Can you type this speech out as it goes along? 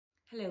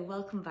Hello,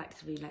 welcome back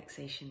to the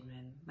Relaxation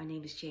Room. My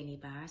name is Janey.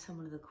 I'm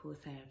one of the core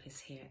therapists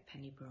here at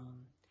Penny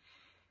Braun.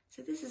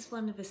 So this is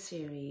one of a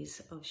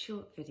series of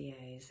short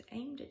videos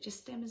aimed at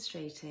just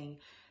demonstrating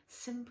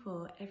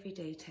simple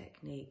everyday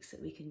techniques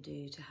that we can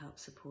do to help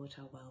support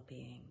our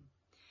well-being.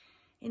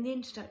 In the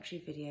introductory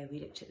video,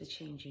 we looked at the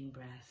changing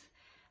breath.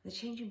 The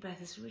changing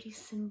breath is a really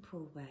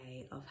simple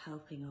way of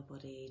helping our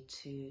body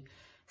to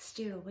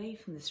steer away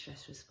from the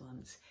stress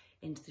response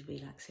into the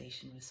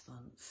relaxation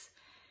response.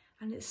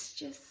 And it's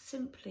just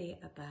simply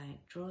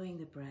about drawing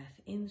the breath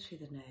in through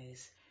the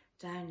nose,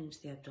 down into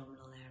the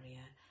abdominal area,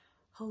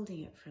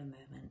 holding it for a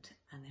moment,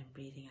 and then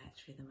breathing out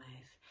through the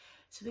mouth.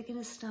 So we're going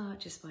to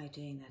start just by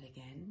doing that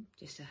again,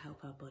 just to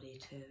help our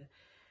body to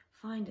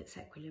find its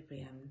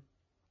equilibrium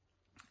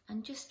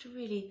and just to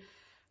really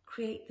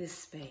create this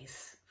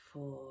space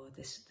for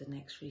the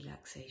next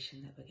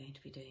relaxation that we're going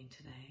to be doing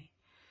today.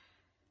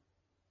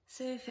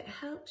 So if it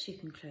helps, you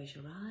can close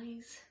your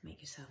eyes, make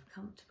yourself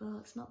comfortable.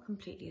 It's not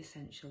completely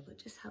essential, but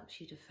just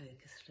helps you to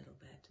focus a little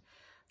bit.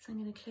 So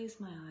I'm going to close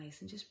my eyes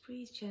and just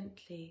breathe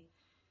gently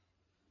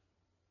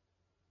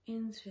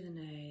in through the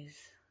nose,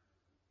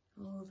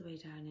 all the way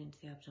down into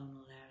the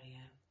abdominal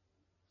area,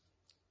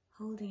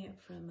 holding it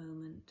for a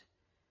moment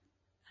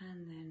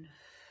and then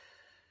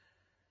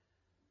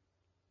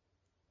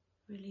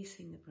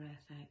releasing the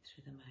breath out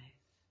through the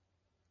mouth.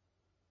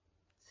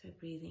 So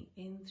breathing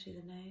in through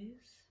the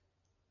nose,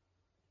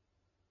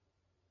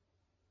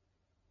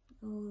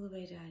 all the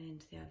way down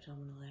into the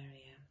abdominal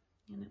area,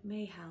 and it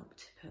may help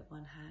to put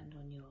one hand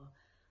on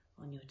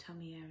your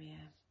tummy area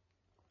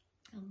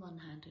and one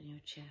hand on your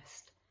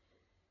chest,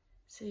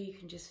 so you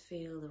can just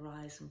feel the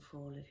rise and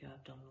fall of your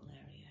abdominal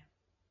area.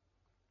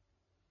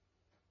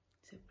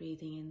 So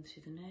breathing in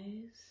through the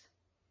nose,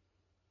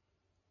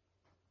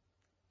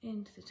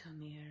 into the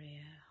tummy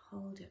area,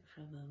 hold it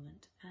for a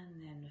moment, and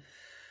then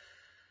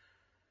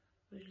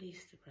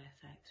release the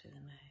breath out through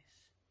the mouth.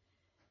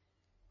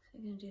 So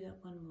we're going to do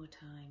that one more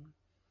time,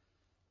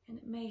 and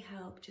it may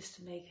help just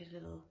to make a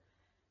little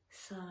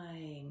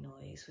sighing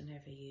noise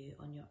whenever you,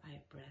 on your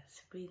out breath.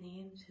 So breathing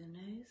in through the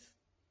nose,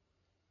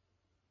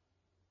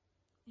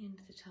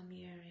 into the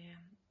tummy area,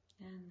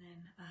 and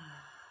then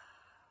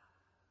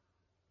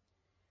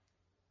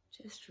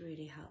just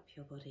really help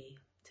your body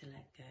to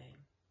let go.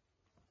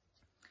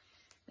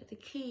 But the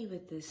key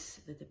with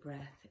the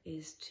breath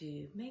is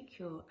to make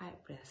your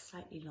out breath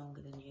slightly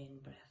longer than your in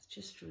breath,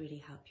 just to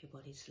really help your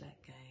body to let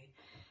go.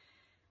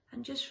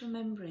 And just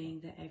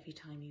remembering that every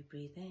time you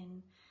breathe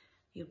in,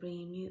 you're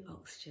bringing new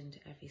oxygen to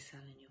every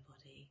cell in your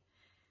body,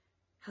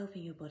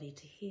 helping your body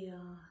to heal,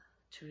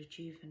 to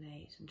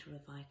rejuvenate and to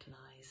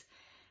revitalize.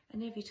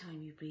 And every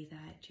time you breathe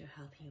out, you're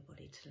helping your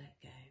body to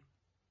let go.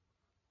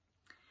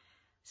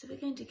 So we're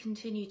going to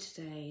continue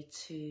today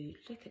to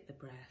look at the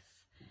breath.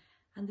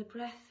 And the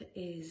breath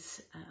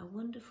is a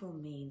wonderful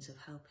means of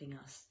helping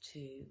us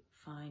to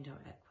find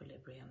our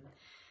equilibrium,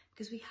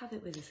 because we have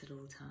it with us at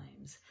all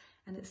times.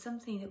 And it's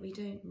something that we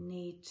don't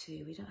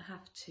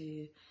have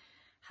to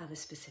have a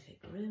specific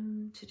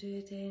room to do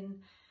it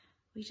in.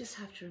 We just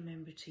have to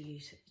remember to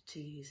use it,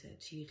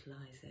 to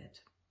utilize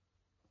it.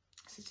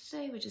 So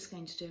today we're just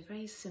going to do a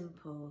very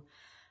simple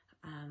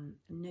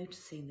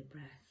noticing the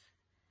breath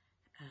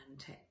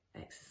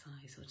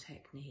exercise or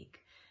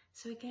technique.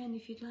 So again,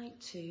 if you'd like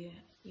to,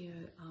 you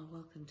are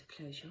welcome to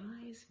close your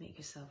eyes, make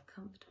yourself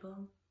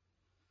comfortable.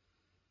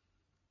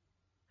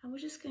 And we're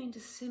just going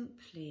to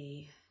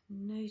simply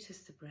notice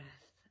the breath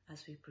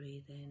as we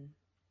breathe in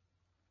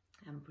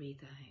and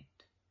breathe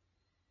out.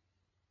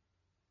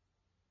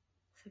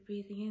 So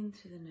breathing in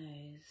through the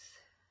nose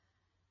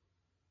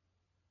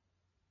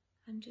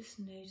and just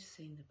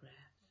noticing the breath.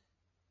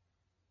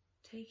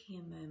 Taking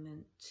a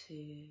moment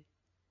to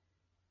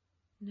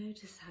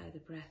notice how the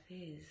breath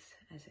is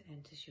as it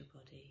enters your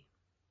body.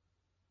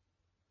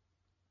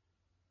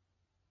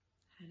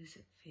 How does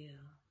it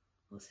feel?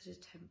 What sort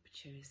of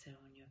temperature is there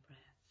on your breath?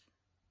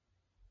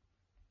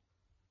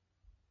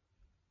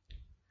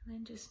 And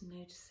then just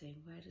noticing,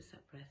 where does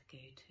that breath go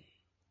to?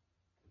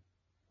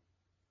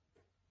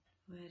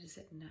 Where does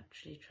it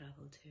naturally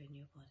travel to in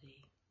your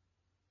body?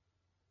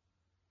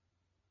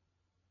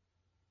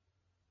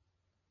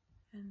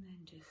 And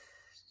then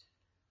just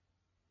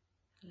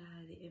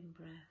allow the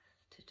in-breath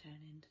to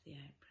turn into the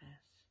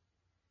out-breath.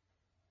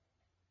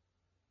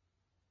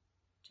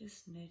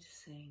 Just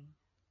noticing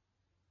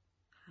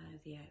how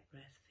the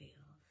out-breath feels.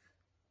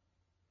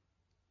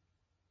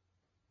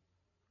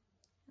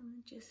 And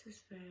then just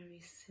this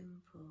very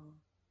simple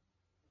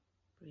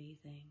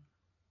breathing,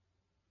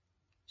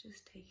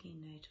 just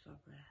taking note of our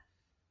breath.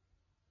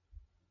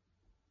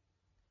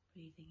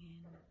 Breathing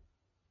in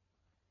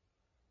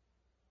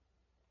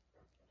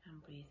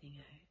and breathing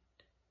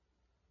out.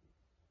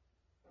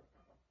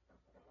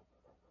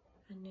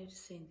 And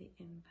noticing the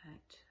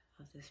impact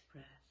of this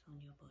breath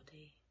on your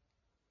body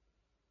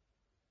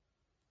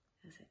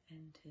as it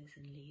enters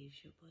and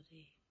leaves your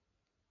body.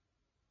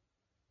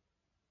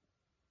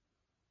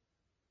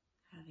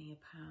 Having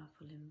a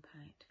powerful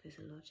impact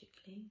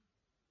physiologically,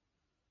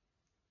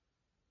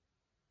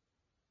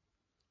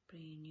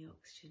 bringing new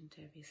oxygen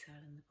to every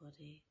cell in the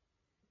body,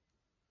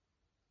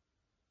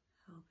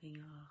 helping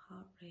our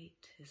heart rate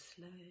to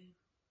slow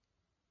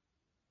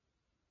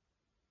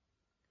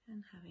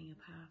and having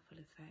a powerful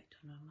effect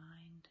on our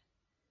mind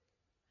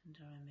and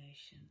our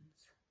emotions.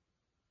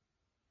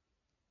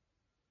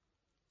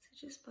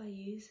 So just by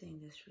using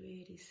this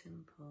really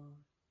simple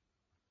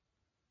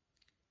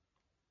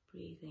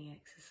breathing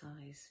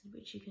exercise,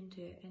 which you can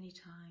do at any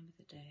time of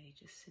the day,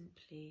 just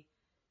simply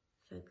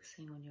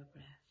focusing on your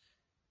breath,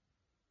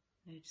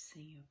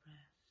 noticing your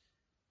breath.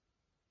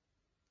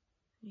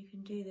 You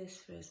can do this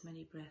for as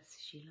many breaths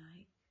as you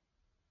like.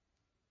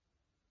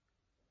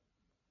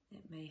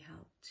 It may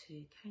help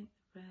to count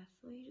the breath,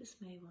 or you just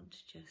may want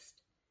to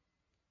just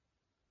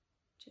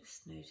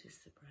notice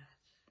the breath.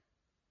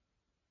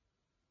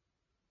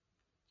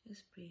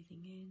 Just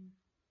breathing in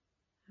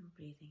and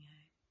breathing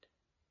out.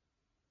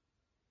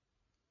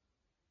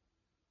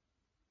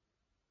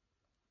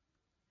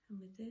 And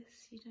with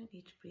this, you don't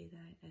need to breathe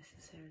out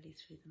necessarily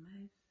through the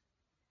mouth,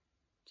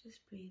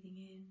 just breathing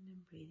in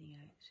and breathing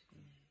out through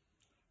the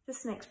nose.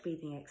 This next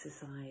breathing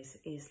exercise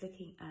is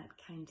looking at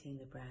counting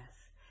the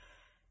breath.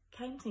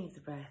 Counting of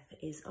the breath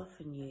is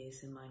often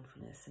used in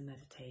mindfulness and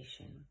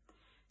meditation.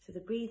 So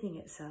the breathing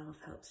itself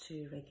helps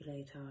to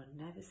regulate our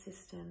nervous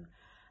system,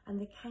 and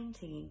the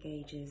counting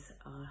engages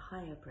our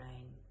higher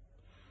brain.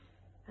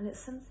 And it's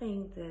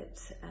something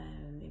that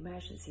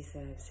emergency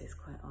services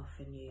quite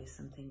often use,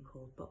 something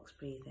called box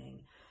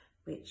breathing,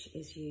 which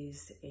is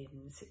used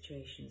in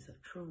situations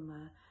of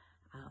trauma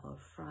or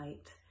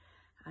fright.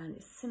 And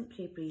it's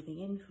simply breathing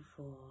in for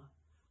 4,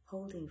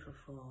 holding for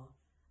 4,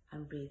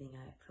 and breathing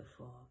out for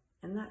 4.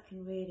 And that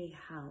can really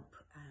help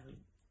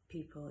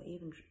people,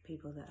 even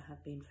people that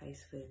have been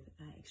faced with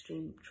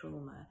extreme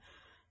trauma,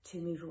 to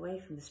move away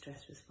from the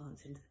stress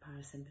response into the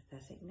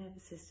parasympathetic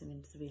nervous system,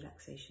 into the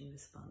relaxation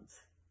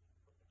response.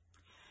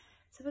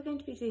 So we're going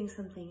to be doing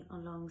something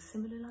along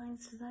similar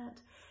lines to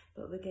that,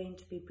 but we're going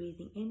to be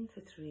breathing in for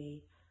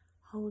 3,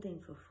 holding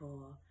for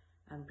 4,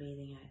 and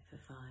breathing out for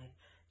 5,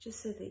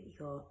 just so that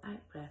your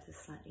out breath is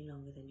slightly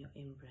longer than your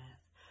in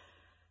breath.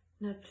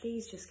 Now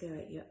please just go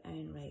at your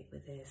own rate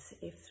with this.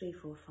 If 3,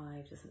 4,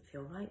 5 doesn't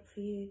feel right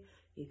for you,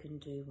 you can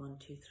do 1,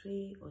 2,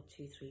 3 or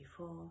 2, 3,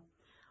 4.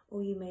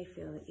 Or you may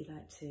feel that you'd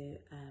like to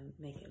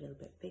make it a little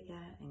bit bigger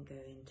and go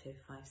into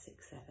 5,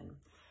 6, 7.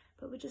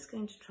 But we're just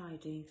going to try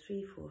doing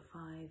 3, 4,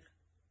 5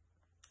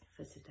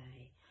 for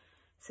today.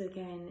 So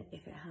again,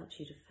 if it helps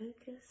you to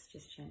focus,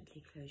 just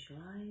gently close your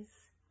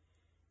eyes.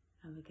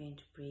 And we're going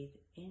to breathe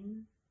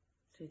in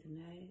through the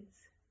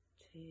nose,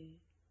 2,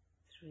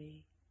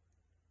 3,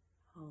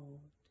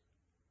 hold,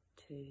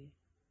 2,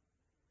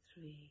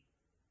 3,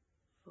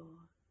 4,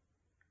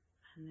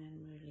 and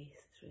then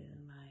release through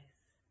the mouth,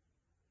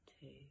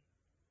 2,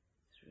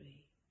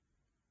 3,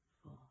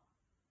 4,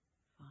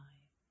 5.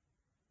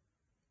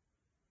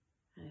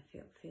 And if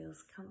it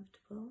feels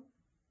comfortable,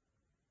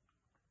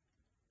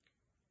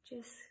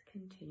 just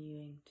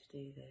continuing to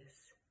do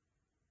this,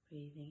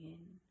 breathing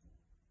in,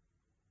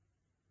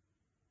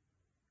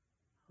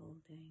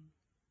 holding,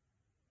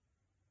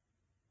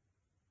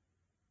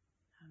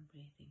 and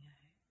breathing out.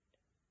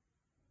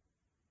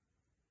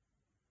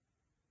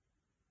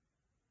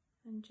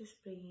 And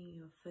just bringing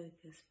your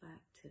focus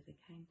back to the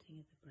counting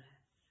of the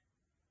breath.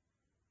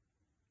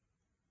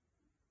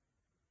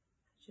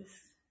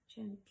 Just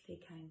gently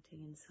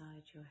counting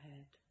inside your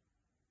head.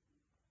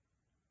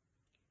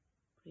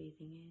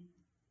 Breathing in,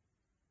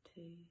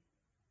 2,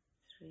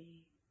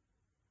 3,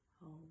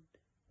 hold,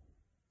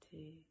 2,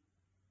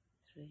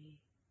 3,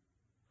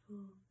 4.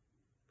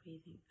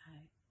 Breathing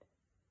out,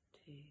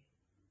 2,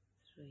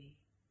 3,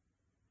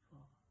 4,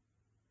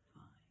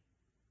 5.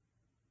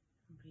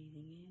 And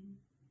breathing in,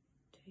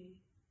 2,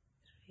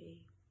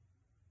 3,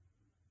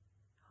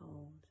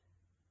 hold,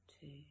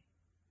 2,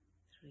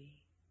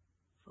 3,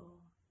 4,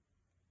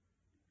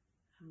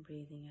 and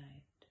breathing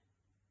out,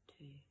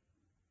 2,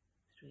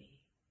 3,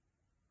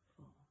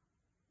 4,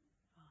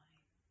 5.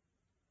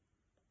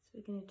 So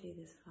we're going to do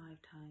this 5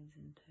 times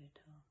in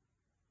total.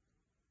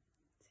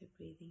 So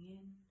breathing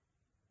in,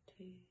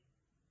 2,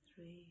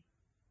 3,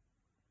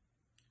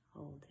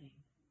 holding,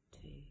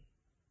 2,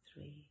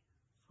 3,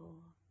 4,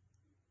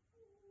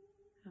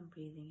 and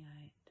breathing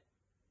out,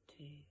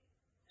 2,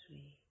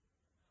 3,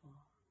 4,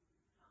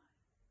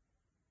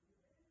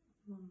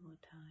 5. One more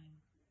time.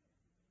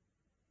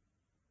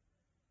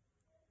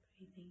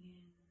 Breathing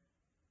in,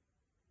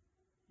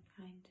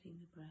 counting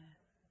the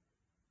breath,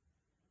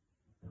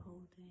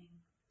 holding,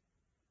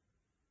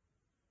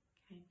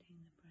 counting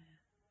the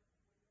breath,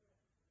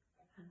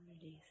 and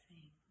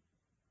releasing,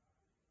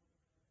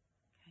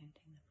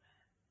 counting the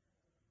breath.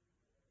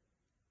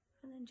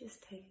 And then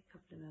just take a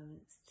couple of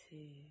moments to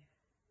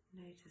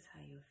notice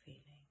how you're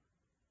feeling.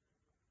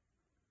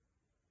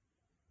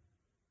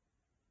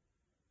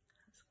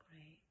 That's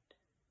great.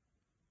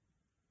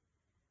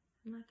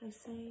 And like I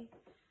say,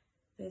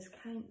 those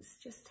counts,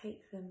 just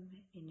take them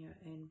in your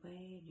own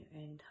way, in your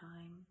own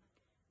time,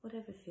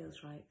 whatever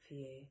feels right for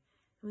you.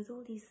 And with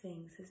all these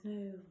things, there's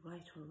no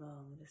right or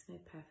wrong, there's no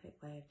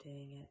perfect way of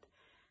doing it.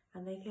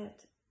 and they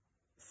get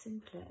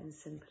simpler and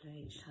simpler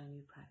each time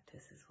you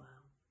practice as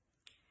well.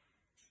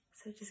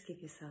 So just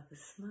give yourself a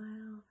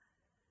smile,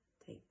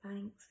 take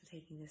thanks for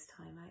taking this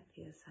time out for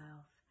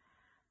yourself,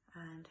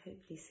 and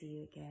hopefully see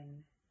you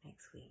again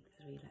next week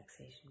for the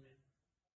Relaxation Room.